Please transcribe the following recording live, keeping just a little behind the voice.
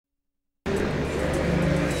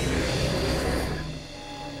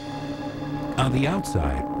On the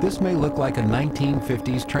outside, this may look like a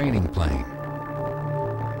 1950s training plane.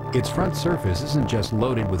 Its front surface isn't just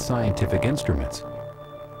loaded with scientific instruments,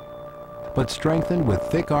 but strengthened with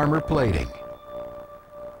thick armor plating.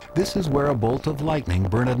 This is where a bolt of lightning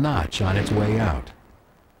burned a notch on its way out.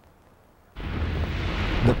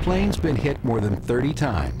 The plane's been hit more than 30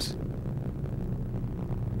 times.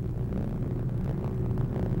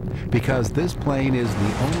 Because this plane is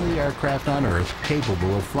the only aircraft on Earth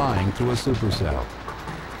capable of flying through a supercell.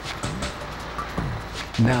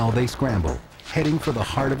 Now they scramble, heading for the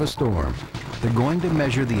heart of a storm. They're going to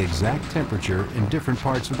measure the exact temperature in different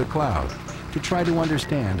parts of the cloud to try to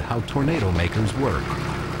understand how tornado makers work.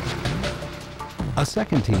 A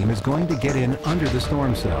second team is going to get in under the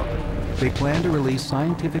storm cell. They plan to release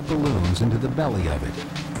scientific balloons into the belly of it.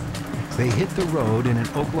 They hit the road in an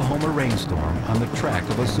Oklahoma rainstorm on the track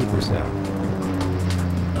of a supercell.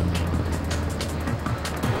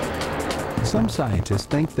 Some scientists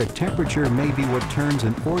think that temperature may be what turns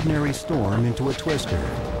an ordinary storm into a twister.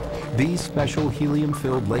 These special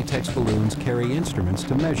helium-filled latex balloons carry instruments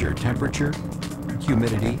to measure temperature,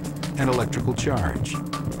 humidity, and electrical charge.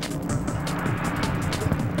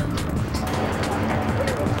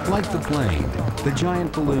 Like the plane, the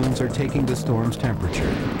giant balloons are taking the storm's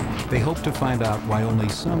temperature. They hope to find out why only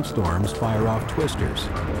some storms fire off twisters.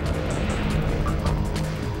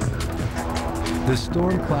 The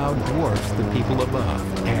storm cloud dwarfs the people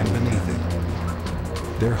above and beneath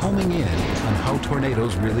it. They're homing in on how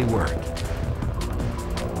tornadoes really work.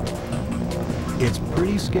 It's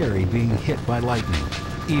pretty scary being hit by lightning,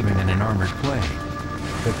 even in an armored plane.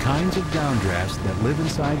 The kinds of downdrafts that live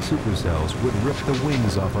inside supercells would rip the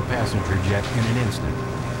wings off a passenger jet in an instant.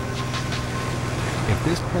 If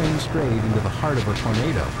this plane strayed into the heart of a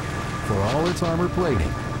tornado, for all its armor plating,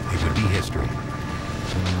 it would be history.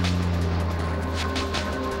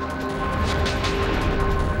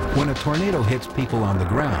 When a tornado hits people on the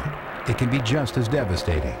ground, it can be just as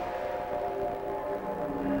devastating.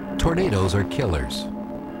 Tornadoes are killers.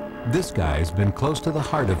 This guy's been close to the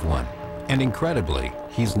heart of one, and incredibly,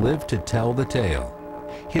 he's lived to tell the tale.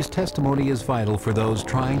 His testimony is vital for those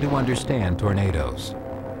trying to understand tornadoes.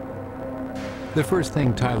 The first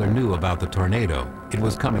thing Tyler knew about the tornado, it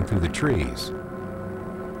was coming through the trees.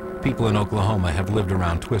 People in Oklahoma have lived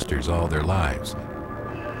around twisters all their lives.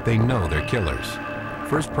 They know they're killers.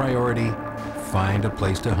 First priority, find a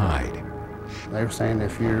place to hide. They were saying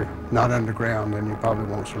if you're not underground, then you probably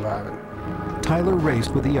won't survive it. Tyler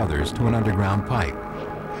raced with the others to an underground pipe.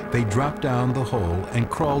 They dropped down the hole and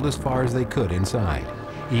crawled as far as they could inside.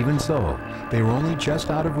 Even so, they were only just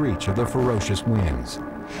out of reach of the ferocious winds.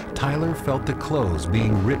 Tyler felt the clothes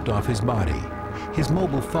being ripped off his body. His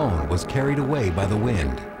mobile phone was carried away by the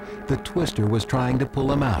wind. The twister was trying to pull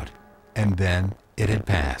him out, and then it had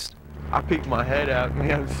passed. I peeked my head out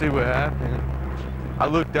to see what happened. I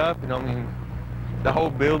looked up and I mean, the whole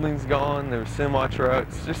building's gone. There were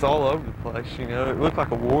semi-trucks just all over the place, you know. It looked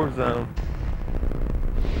like a war zone.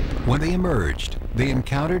 When they emerged, they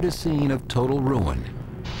encountered a scene of total ruin.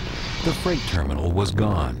 The freight terminal was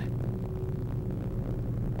gone.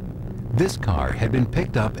 This car had been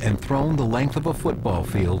picked up and thrown the length of a football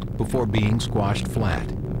field before being squashed flat.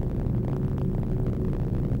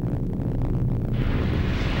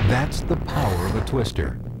 That's the power of a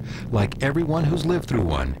twister. Like everyone who's lived through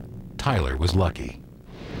one, Tyler was lucky.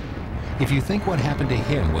 If you think what happened to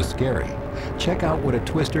him was scary, check out what a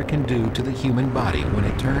twister can do to the human body when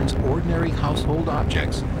it turns ordinary household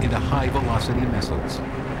objects into high-velocity missiles.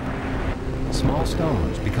 Small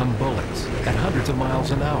stones become bullets at hundreds of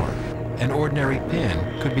miles an hour. An ordinary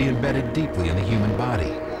pin could be embedded deeply in the human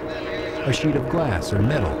body. A sheet of glass or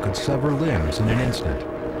metal could sever limbs in an instant.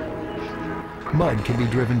 Mud can be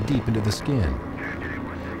driven deep into the skin.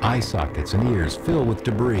 Eye sockets and ears fill with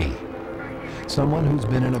debris. Someone who's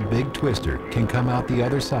been in a big twister can come out the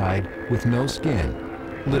other side with no skin,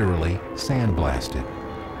 literally sandblasted.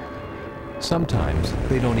 Sometimes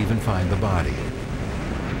they don't even find the body.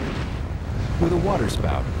 With a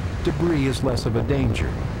waterspout, debris is less of a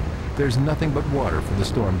danger. There's nothing but water for the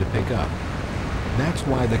storm to pick up. That's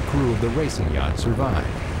why the crew of the racing yacht survived.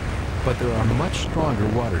 But there are much stronger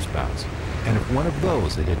waterspouts, and if one of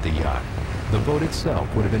those had hit the yacht, the boat itself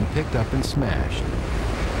would have been picked up and smashed.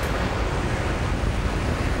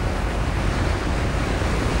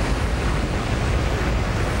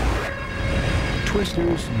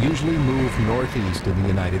 Twisters usually move northeast in the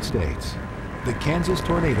United States. The Kansas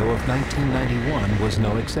tornado of 1991 was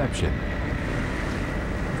no exception.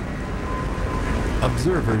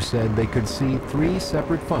 Observers said they could see 3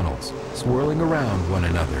 separate funnels swirling around one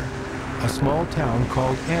another. A small town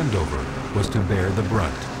called Andover was to bear the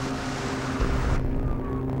brunt.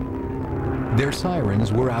 Their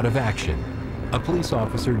sirens were out of action. A police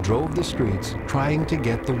officer drove the streets trying to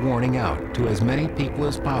get the warning out to as many people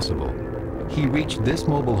as possible. He reached this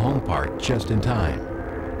mobile home park just in time.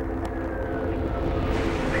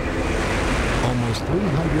 Almost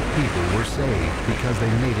 300 people were saved because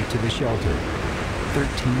they made it to the shelter.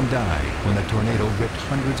 13 died when the tornado ripped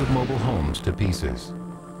hundreds of mobile homes to pieces.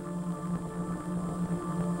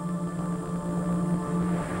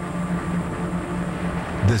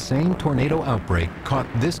 The same tornado outbreak caught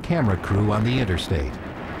this camera crew on the interstate.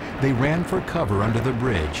 They ran for cover under the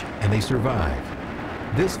bridge and they survived.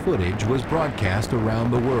 This footage was broadcast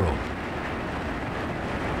around the world.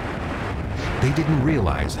 They didn't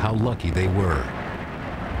realize how lucky they were.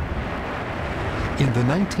 In the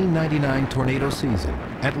 1999 tornado season,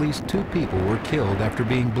 at least 2 people were killed after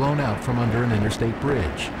being blown out from under an interstate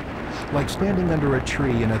bridge. Like standing under a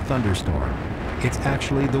tree in a thunderstorm, it's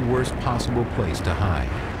actually the worst possible place to hide.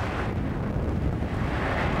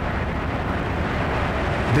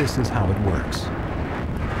 This is how it works.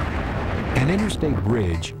 An interstate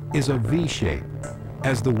bridge is a V shape.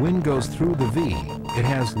 As the wind goes through the V, it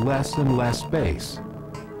has less and less space.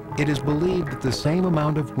 It is believed that the same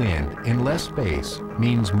amount of wind in less space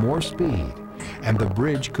means more speed, and the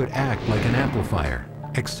bridge could act like an amplifier,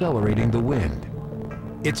 accelerating the wind.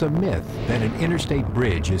 It's a myth that an interstate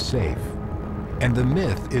bridge is safe, and the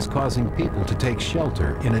myth is causing people to take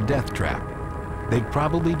shelter in a death trap. They'd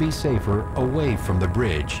probably be safer away from the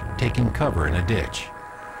bridge, taking cover in a ditch.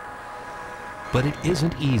 But it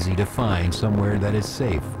isn't easy to find somewhere that is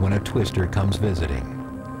safe when a twister comes visiting.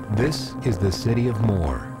 This is the city of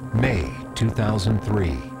Moore, May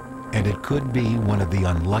 2003, and it could be one of the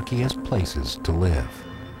unluckiest places to live.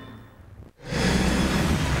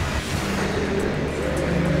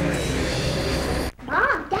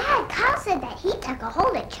 Mom, Dad, Kyle said that he took a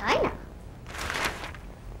hold of China.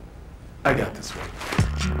 I got this one.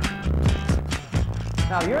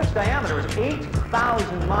 Now, the Earth's diameter is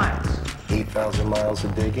 8,000 miles. 8,000 miles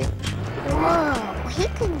of digging? Whoa, he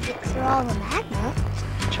couldn't dig through all the magma.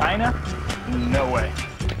 China? No way.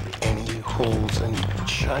 Any holes in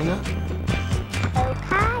China?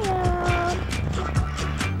 Ohio.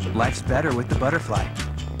 Life's better with the butterfly.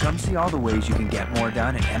 Come see all the ways you can get more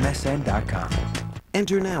done at msn.com.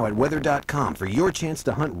 Enter now at weather.com for your chance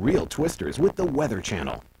to hunt real twisters with the Weather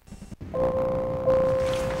Channel.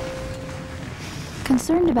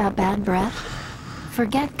 Concerned about bad breath?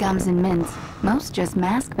 Forget gums and mints. Most just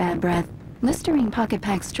mask bad breath. Listerine Pocket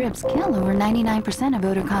Pack strips kill over 99% of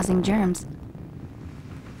odor-causing germs.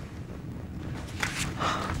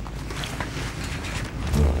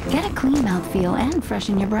 Get a clean mouthfeel and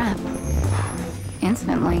freshen your breath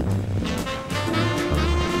instantly.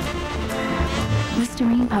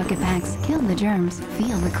 Listerine Pocket Packs kill the germs,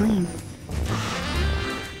 feel the clean.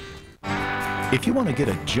 If you want to get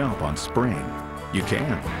a jump on spring, you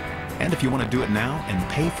can. And if you want to do it now and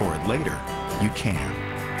pay for it later, you can.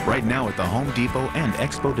 Right now at the Home Depot and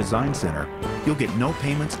Expo Design Center, you'll get no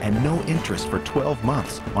payments and no interest for 12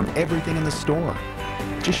 months on everything in the store.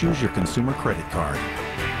 Just use your consumer credit card.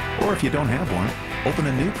 Or if you don't have one, open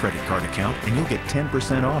a new credit card account and you'll get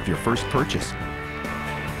 10% off your first purchase.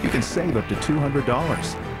 You can save up to $200.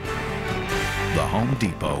 The Home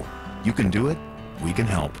Depot. You can do it, we can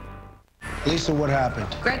help. Lisa, what happened?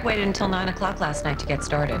 Greg waited until 9 o'clock last night to get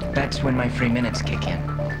started. That's when my free minutes kick in.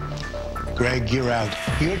 Greg, you're out.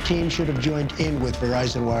 Your team should have joined in with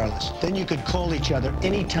Verizon Wireless. Then you could call each other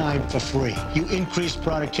anytime for free. You increase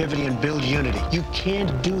productivity and build unity. You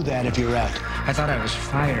can't do that if you're out. I thought I was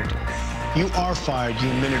fired. You are fired, you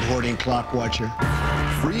minute-hoarding clock watcher.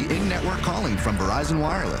 Free in-network calling from Verizon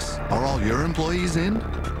Wireless. Are all your employees in?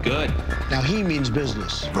 Good. Now he means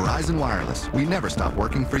business. Verizon Wireless. We never stop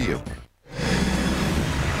working for you.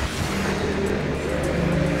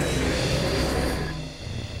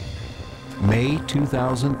 May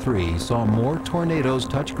 2003 saw more tornadoes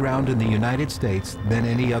touch ground in the United States than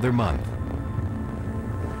any other month.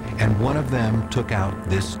 And one of them took out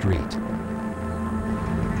this street.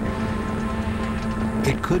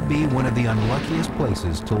 It could be one of the unluckiest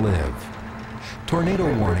places to live.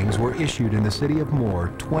 Tornado warnings were issued in the city of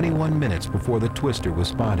Moore 21 minutes before the twister was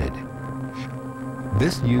spotted.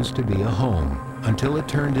 This used to be a home until it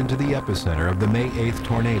turned into the epicenter of the May 8th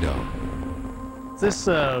tornado. This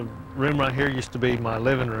room right here used to be my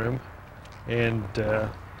living room, and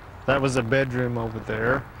that was a bedroom over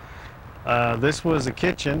there. This was a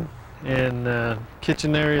kitchen, and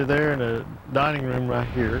kitchen area there, and a dining room right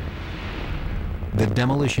here. The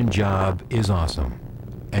demolition job is awesome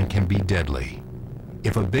and can be deadly.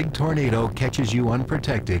 If a big tornado catches you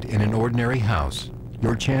unprotected in an ordinary house,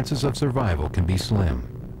 your chances of survival can be slim.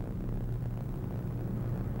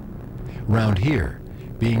 Round here,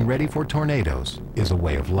 being ready for tornadoes is a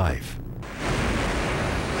way of life.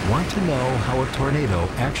 Want to know how a tornado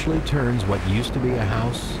actually turns what used to be a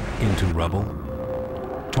house into rubble?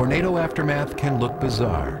 Tornado aftermath can look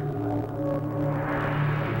bizarre.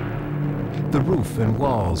 The roof and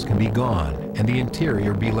walls can be gone and the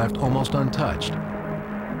interior be left almost untouched.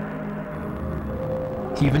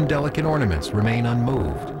 Even delicate ornaments remain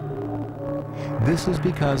unmoved. This is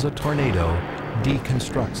because a tornado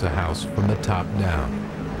deconstructs a house from the top down.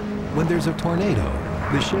 When there's a tornado,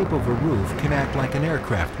 the shape of a roof can act like an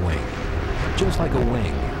aircraft wing. Just like a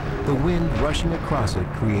wing, the wind rushing across it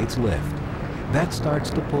creates lift. That starts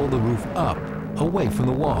to pull the roof up, away from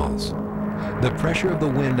the walls. The pressure of the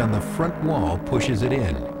wind on the front wall pushes it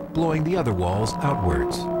in, blowing the other walls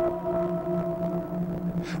outwards.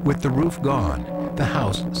 With the roof gone, the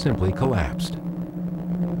house simply collapsed.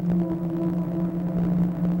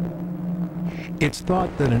 It's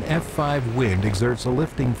thought that an F5 wind exerts a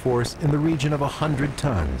lifting force in the region of 100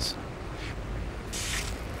 tons.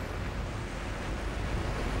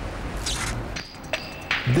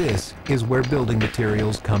 This is where building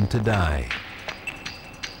materials come to die.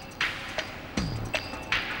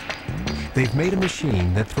 They've made a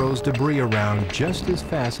machine that throws debris around just as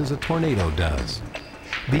fast as a tornado does.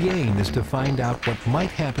 The aim is to find out what might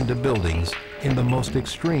happen to buildings in the most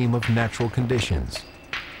extreme of natural conditions.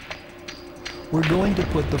 We're going to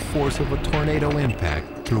put the force of a tornado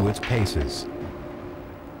impact through its paces.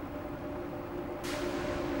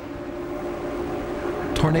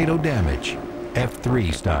 Tornado damage,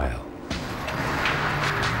 F3 style.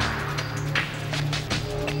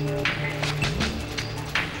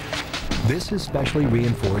 This is specially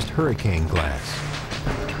reinforced hurricane glass.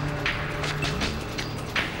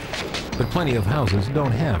 But plenty of houses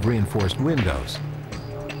don't have reinforced windows.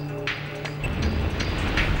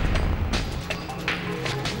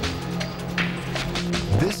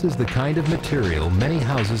 This is the kind of material many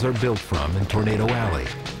houses are built from in Tornado Alley.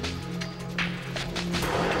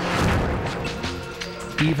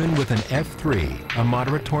 Even with an F3, a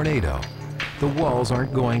moderate tornado, the walls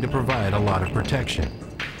aren't going to provide a lot of protection.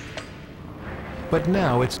 But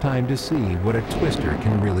now it's time to see what a twister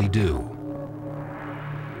can really do.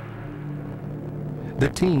 The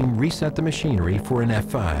team reset the machinery for an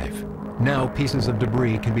F5. Now pieces of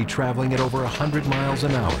debris can be traveling at over 100 miles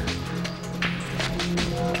an hour.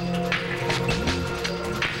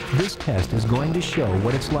 This test is going to show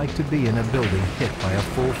what it's like to be in a building hit by a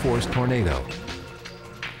full-force tornado.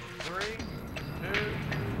 3,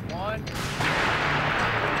 2, 1.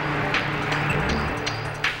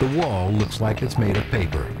 The wall looks like it's made of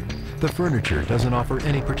paper. The furniture doesn't offer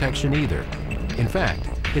any protection either. In fact,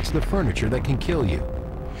 it's the furniture that can kill you.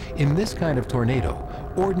 In this kind of tornado,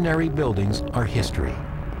 ordinary buildings are history.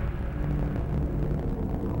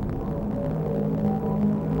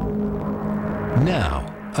 Now,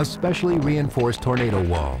 a specially reinforced tornado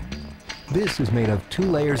wall. This is made of 2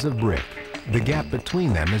 layers of brick. The gap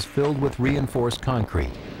between them is filled with reinforced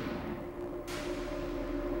concrete.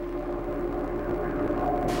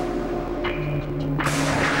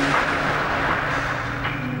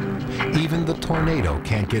 Even the tornado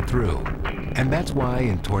can't get through. And that's why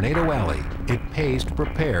in Tornado Alley, it pays to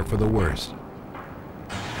prepare for the worst.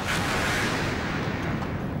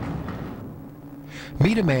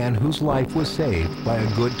 Meet a man whose life was saved by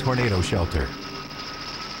a good tornado shelter.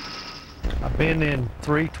 I've been in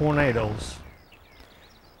 3 tornadoes.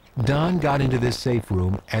 Don got into this safe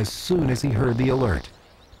room as soon as he heard the alert,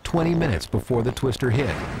 20 minutes before the twister hit.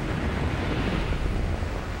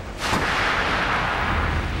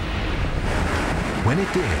 When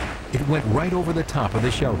it did, it went right over the top of the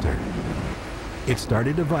shelter. It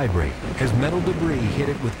started to vibrate as metal debris hit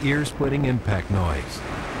it with ear-splitting impact noise.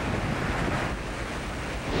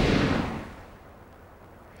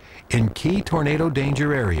 In key tornado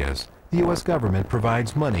danger areas, the U.S. government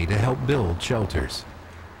provides money to help build shelters.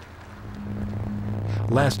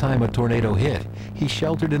 Last time a tornado hit, he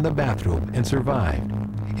sheltered in the bathroom and survived.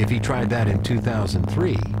 If he tried that in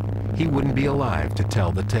 2003, he wouldn't be alive to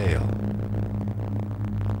tell the tale.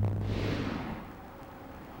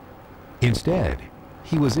 Instead,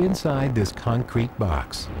 he was inside this concrete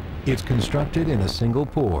box. It's constructed in a single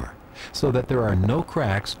pour, so that there are no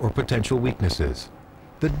cracks or potential weaknesses.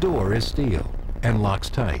 The door is steel and locks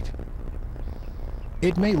tight.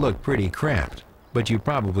 It may look pretty cramped, but you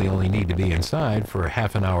probably only need to be inside for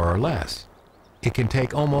half an hour or less. It can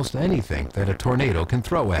take almost anything that a tornado can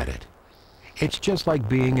throw at it. It's just like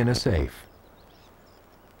being in a safe.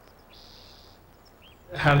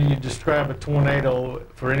 How do you describe a tornado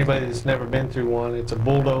for anybody that's never been through one? It's a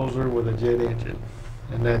bulldozer with a jet engine,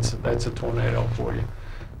 and that's a tornado for you.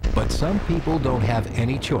 But some people don't have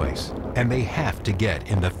any choice, and they have to get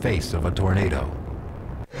in the face of a tornado.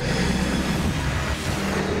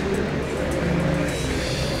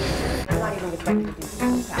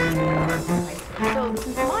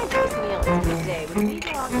 So my base meal is midday. Would we go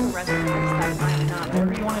out to a restaurant next time? Not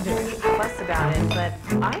whatever you want to do. Fuss about it, but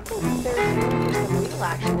I think there's room for some real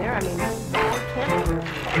action there. I mean, why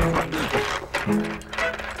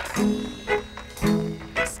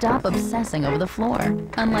can't Stop obsessing over the floor.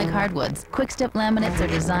 Unlike hardwoods, quick-step laminates are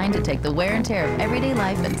designed to take the wear and tear of everyday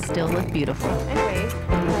life and still look beautiful. Anyways,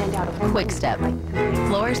 planned out a Quick-step.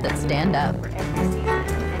 Floors that stand up.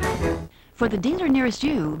 For the dealer nearest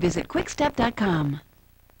you, visit quickstep.com.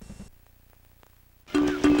 We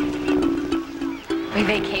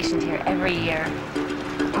vacationed here every year.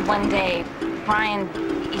 One day, Brian,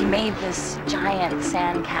 he made this giant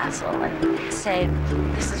sand castle and said,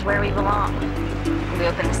 "This is where we belong." We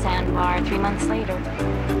opened the sandbar 3 months later.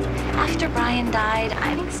 After Brian died,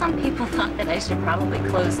 I think some people thought that I should probably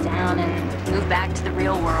close down and move back to the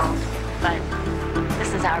real world. But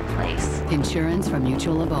this is our place. Insurance from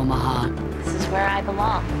Mutual of Omaha. This is where I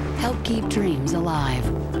belong. Help keep dreams alive.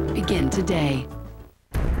 Begin today.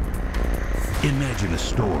 Imagine a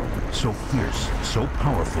storm so fierce, so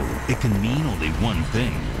powerful, it can mean only one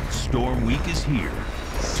thing. Storm Week is here.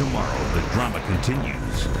 Tomorrow, the drama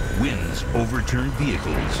continues. Winds overturn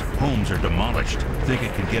vehicles. Homes are demolished. Think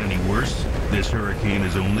it could get any worse? This hurricane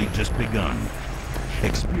has only just begun.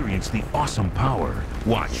 Experience the awesome power.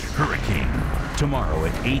 Watch Hurricane tomorrow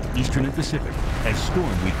at 8 Eastern and Pacific as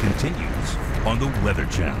Storm Week continues on the Weather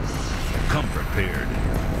Channel. Come prepared.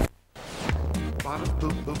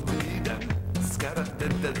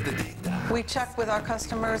 We check with our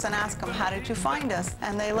customers and ask them, how did you find us?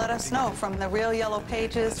 And they let us know from the Real Yellow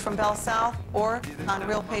Pages from Bell South or on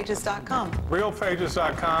realpages.com.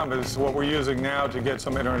 Realpages.com is what we're using now to get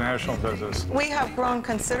some international business. We have grown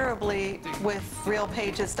considerably with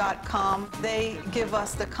realpages.com. They give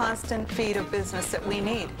us the constant feed of business that we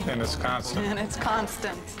need. And it's constant. And it's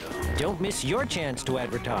constant. Don't miss your chance to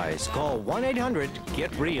advertise. Call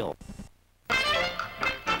 1-800-GET-REAL.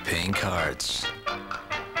 Pink hearts,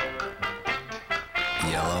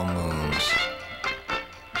 yellow moons,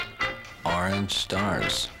 orange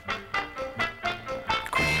stars,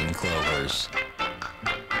 green clovers,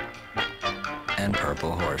 and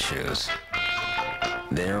purple horseshoes.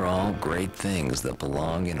 They're all great things that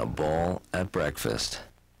belong in a bowl at breakfast.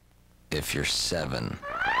 If you're 7.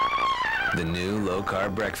 The new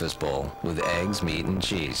low-carb breakfast bowl with eggs, meat, and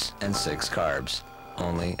cheese, and 6 carbs,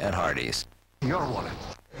 only at Hardee's. Your wallet.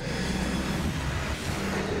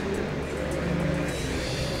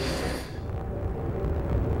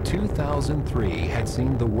 2003 had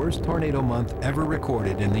seen the worst tornado month ever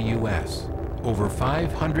recorded in the U.S. Over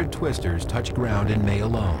 500 twisters touched ground in May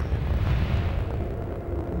alone.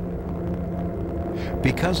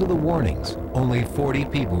 Because of the warnings, only 40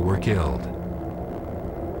 people were killed.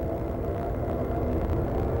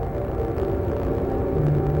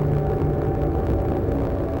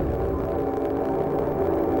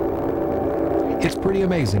 It's pretty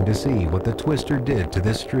amazing to see what the twister did to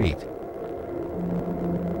this street.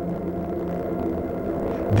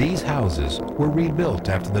 These houses were rebuilt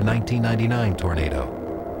after the 1999 tornado.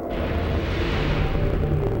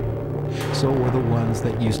 So were the ones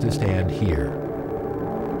that used to stand here.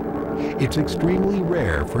 It's extremely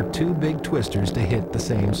rare for 2 big twisters to hit the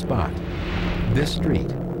same spot. This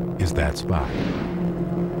street is that spot.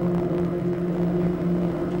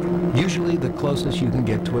 Usually the closest you can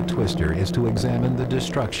get to a twister is to examine the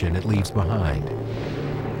destruction it leaves behind.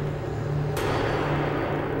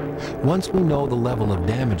 Once we know the level of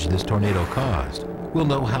damage this tornado caused, we'll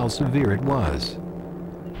know how severe it was.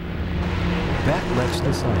 That lets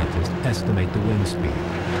the scientists estimate the wind speed.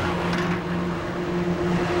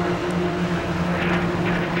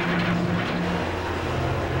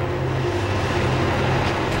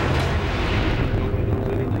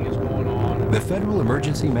 The Federal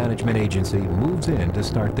Emergency Management Agency moves in to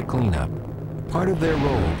start the cleanup. Part of their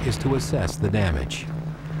role is to assess the damage.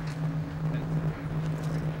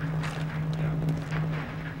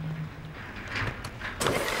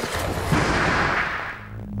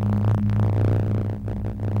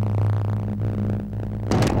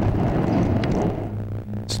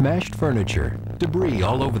 Smashed furniture, debris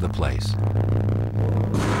all over the place.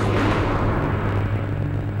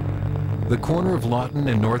 The corner of Lawton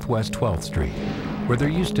and Northwest 12th Street, where there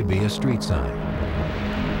used to be a street sign.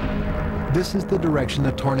 This is the direction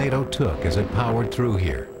the tornado took as it powered through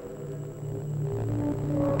here.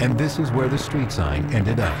 And this is where the street sign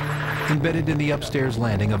ended up, embedded in the upstairs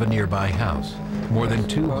landing of a nearby house, more than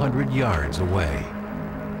 200 yards away.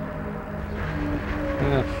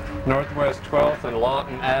 Northwest 12th and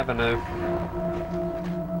Lawton Avenue.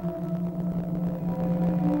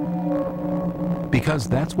 Because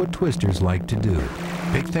that's what twisters like to do.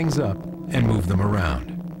 Pick things up and move them around.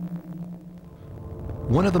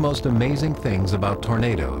 One of the most amazing things about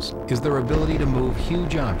tornadoes is their ability to move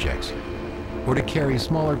huge objects or to carry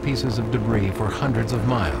smaller pieces of debris for hundreds of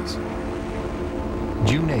miles.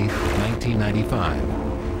 June 8,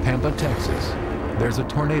 1995, Pampa, Texas. There's a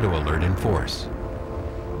tornado alert in force.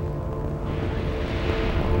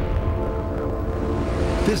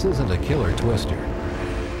 This isn't a killer twister.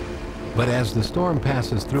 But as the storm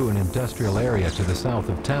passes through an industrial area to the south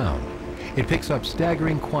of town, it picks up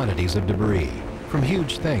staggering quantities of debris, from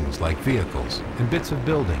huge things like vehicles and bits of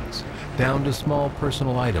buildings, down to small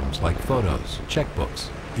personal items like photos, checkbooks,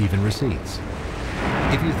 even receipts.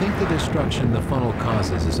 If you think the destruction the funnel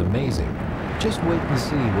causes is amazing, just wait and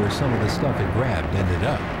see where some of the stuff it grabbed ended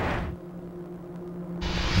up.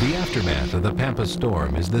 The aftermath of the Pampa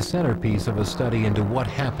storm is the centerpiece of a study into what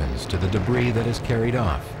happens to the debris that is carried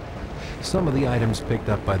off. Some of the items picked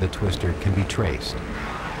up by the twister can be traced.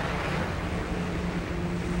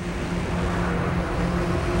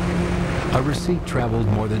 A receipt traveled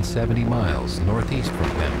more than 70 miles northeast from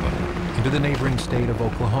Pampa into the neighboring state of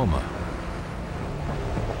Oklahoma.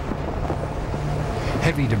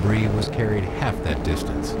 Heavy debris was carried half that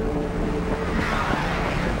distance.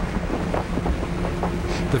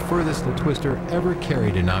 The furthest the twister ever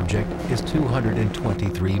carried an object is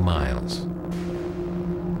 223 miles.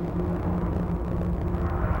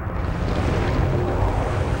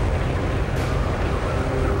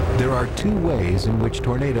 There are two ways in which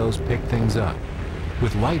tornadoes pick things up.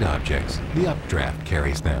 With light objects, the updraft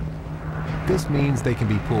carries them. This means they can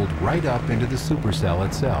be pulled right up into the supercell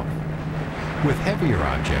itself. With heavier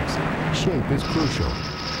objects, shape is crucial.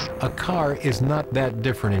 A car is not that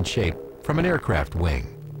different in shape from an aircraft wing.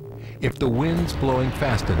 If the wind's blowing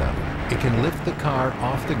fast enough, it can lift the car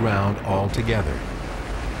off the ground altogether.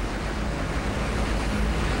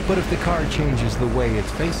 But if the car changes the way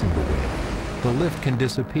it's facing the wind, the lift can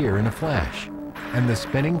disappear in a flash, and the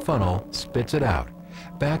spinning funnel spits it out,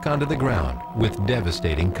 back onto the ground with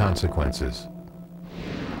devastating consequences.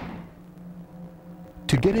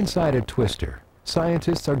 To get inside a twister,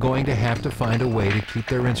 scientists are going to have to find a way to keep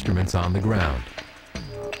their instruments on the ground.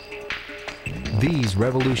 These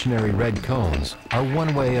revolutionary red cones are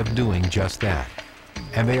one way of doing just that,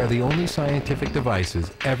 and they are the only scientific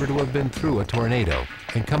devices ever to have been through a tornado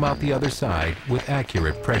and come out the other side with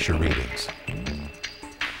accurate pressure readings.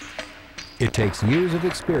 It takes years of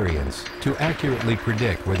experience to accurately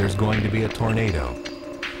predict where there's going to be a tornado.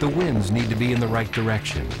 The winds need to be in the right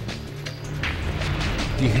direction.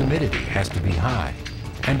 The humidity has to be high,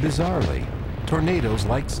 and bizarrely, tornadoes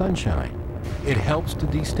like sunshine. It helps to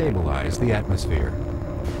destabilize the atmosphere.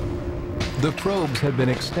 The probes have been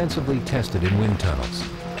extensively tested in wind tunnels.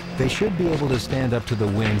 They should be able to stand up to the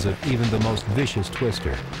winds of even the most vicious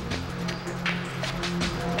twister.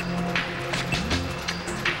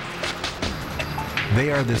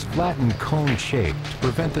 They are this flattened cone shape to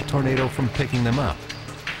prevent the tornado from picking them up.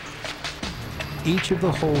 Each of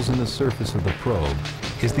the holes in the surface of the probe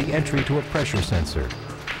is the entry to a pressure sensor,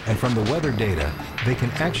 and from the weather data, they can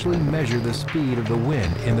actually measure the speed of the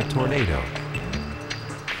wind in the tornado.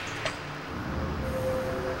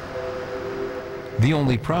 The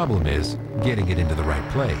only problem is getting it into the right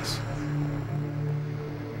place.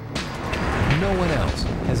 No one else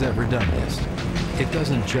has ever done this. It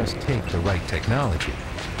doesn't just take the right technology.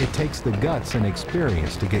 It takes the guts and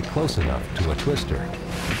experience to get close enough to a twister.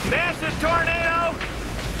 Massive tornado!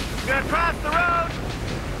 Gonna cross the road!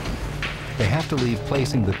 They have to leave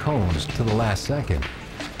placing the cones to the last second.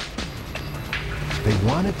 They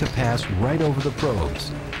want it to pass right over the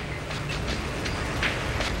probes.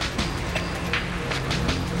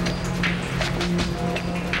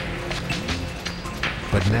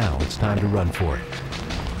 But now it's time to run for it.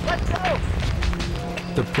 Let's go!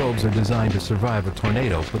 The probes are designed to survive a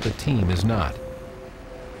tornado, but the team is not.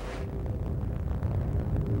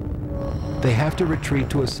 They have to retreat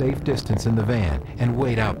to a safe distance in the van and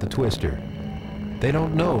wait out the twister. They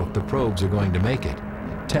don't know if the probes are going to make it.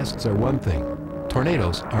 Tests are one thing,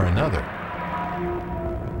 tornadoes are another.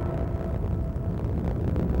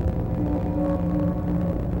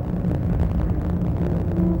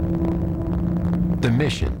 The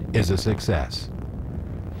mission is a success.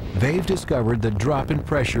 They've discovered the drop in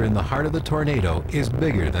pressure in the heart of the tornado is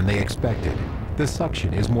bigger than they expected. The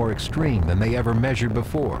suction is more extreme than they ever measured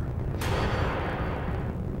before.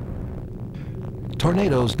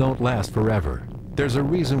 Tornadoes don't last forever. There's a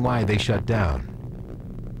reason why they shut down.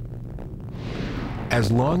 As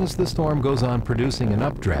long as the storm goes on producing an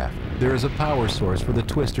updraft, there is a power source for the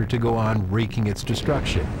twister to go on wreaking its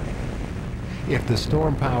destruction. If the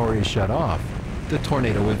storm power is shut off, the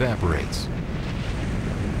tornado evaporates.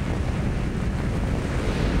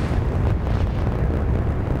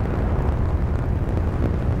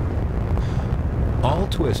 All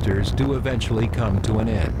twisters do eventually come to an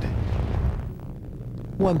end.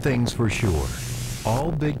 One thing's for sure,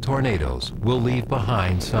 all big tornadoes will leave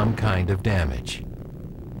behind some kind of damage.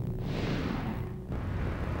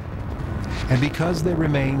 And because they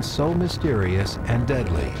remain so mysterious and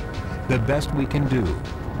deadly, the best we can do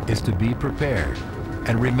is to be prepared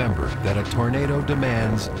and remember that a tornado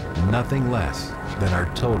demands nothing less than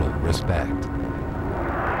our total respect.